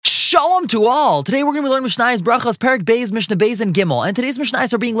Shalom to all! Today we're going to be learning Mishnah's Berachos, Perek Beis, Mishnah Beis, and Gimel. And today's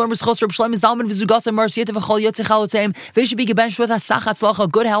Mishnahs are being learned with Chos Reb Shlomo Zalman V'Zugas Mar Siyata V'Chol Yotzei Chalotzeim. They should be gebenched with Asach Hatzlacha,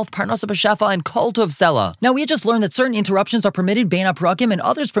 good health, Parnasa B'Shefa, and Kol Tov Sela. Now we had just learned that certain interruptions are permitted Bein HaParakim and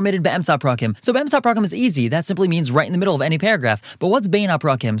others permitted Be'emtza HaParakim. So Be'emtza HaParakim is easy. That simply means right in the middle of any paragraph. But what's Bein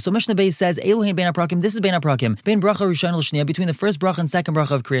HaParakim? So Mishnah Beis says, Eluhein Bein HaParakim, this is Bein HaParakim. Bein Bracha Rishon L'Shniya, between the first bracha and second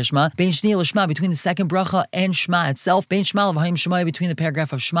bracha of Kriya Shema. Bein Shniya L'Shma, between the second bracha and Shema itself. Bein Shema L'Vahayim Shemaya, between the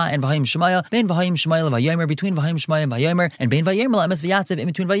paragraph of Shema and Vahayim Shemaya. Bein Vahayim Shemaya L'Vayomer, between Vahayim Shemaya and Vayomer. And Bein Vayomer L'Emes V'Yatziv, in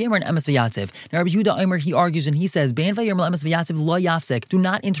between Vayomer and Emes V'Yatziv. Now Rabbi Yehuda Omer, he argues and he says, Bein Vayomer L'Emes V'Yatziv Lo Yafsek, do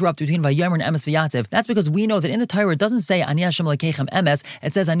not interrupt between Vayomer and Emes V'Yatziv. That's because we know that in the Torah it doesn't say Ani Hashem Elokeichem Emes,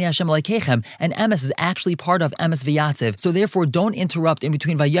 it says Ani Hashem Elokeichem, and Emes is actually part of Emes V'Yatziv. So therefore don't interrupt in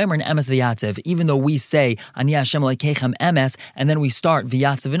between Vayomer and Emes V'Yatziv, even though we say Ani Hashem Elokeichem Emes, and then we start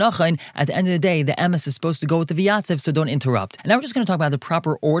V'Yatziv V'Nachain. At the end of the day, the Emes is supposed to go with the V'Yatziv, so don't interrupt. And now we're just going to talk about the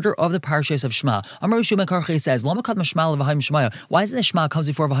proper order of the parashas of Shema. Amar Rabbi Shimon Karchei says, Lama Kat Mashma L'Vahayim Shemaya. Why isn't the Shema comes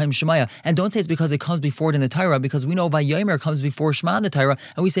before Vahayim Shemaya? And don't say it's because it comes before it in the Torah, because we know Vayomer comes before Shema in the Torah,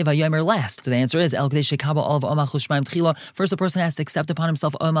 and we say Vayomer last. So the answer is, El K'dei Shekaba Olav Omach L'Shemaim Tchila. First, a person has to accept upon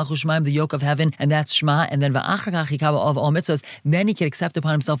himself Omach L'Shemaim, the yoke of heaven, and that's Shema, and then Va'achar Kach Yekaba Olav All Mitzvahs. Then he can accept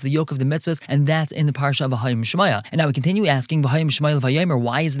upon himself the yoke of the mitzvahs, and that's in the parsha of Vahayim Shemaya. And now we continue asking Vahayim Shemaya Vayomer.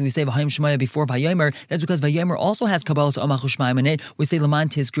 Why is it we say Vahayim Shemaya before Vayomer? That's because Vayomer also has Kabbalas Omach L'Shemaim in it. We say Laman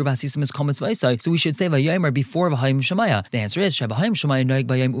Tizkru V'Asisim is Kol Mitzvahs. So we should say Vayomer before Vahayim Shemaya. The answer is Vahayim Shemaya Noeg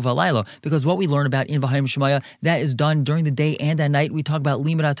Vayom Uvalaylo, because what we learn about in Vahayim Shemaya, that is done during the day and at night. We talk about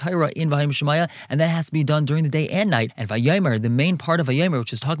Limud HaTorah in Vahayim Shemaya, and that has to be done during the day and night. And Vayomer, the main part of Vayomer,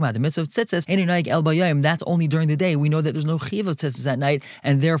 which is talking about the mitzvah of tzitzis, Ein Noeg El Bayom, that's only during the day. We know that there's no chiv of tzitzis at night,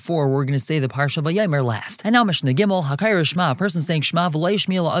 and therefore we're going to say the parsha of Vayomer last. And now Mishnah Gimel, Hakayra Shema, a person saying Shema V'lo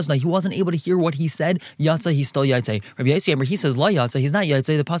Yishmiel Azna, he wasn't able to hear what he said. Yatza, he's still Yatzei. Rabbi Yossi, he says La Yatza, he's not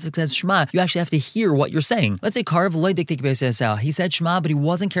Yatzei. The pasuk says Shema. You actually have to hear what you're saying. Let's say Karv Lo Diktik Beisayasal. He said Shema, but he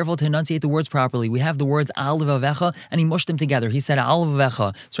wasn't careful to enunciate the words properly. We have the words Al Levavecha, and he mushed them together. He said Al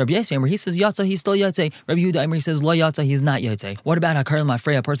Levavecha. So Rabbi Yossi, he says Yatza, he's still Yatzei. Rabbi Yehuda, he says La Yatza, he's not Yatzei. What about Hakar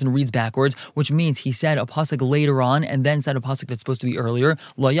Mafrei? A person reads backwards, which means he said a pasuk later on and then said a pasuk that's supposed to be earlier.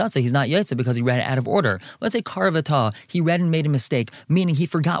 La Yatza, he's not Yatzei because he read it out of order. Let's say Karvata, he read and made a mistake, meaning he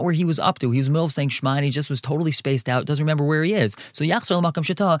forgot where he was up to. He was in the middle of saying Shema and he just was totally spaced out, doesn't remember where he is. So Yachzor L'Makam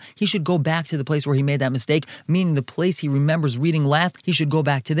Shita, he should go back to the place where he made that mistake, meaning the place he remembers reading last, he should go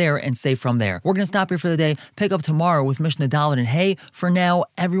back to there and say from there. We're going to stop here for the day, pick up tomorrow with Mishnah Dalet and Hey. For now,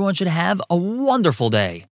 everyone should have a wonderful day.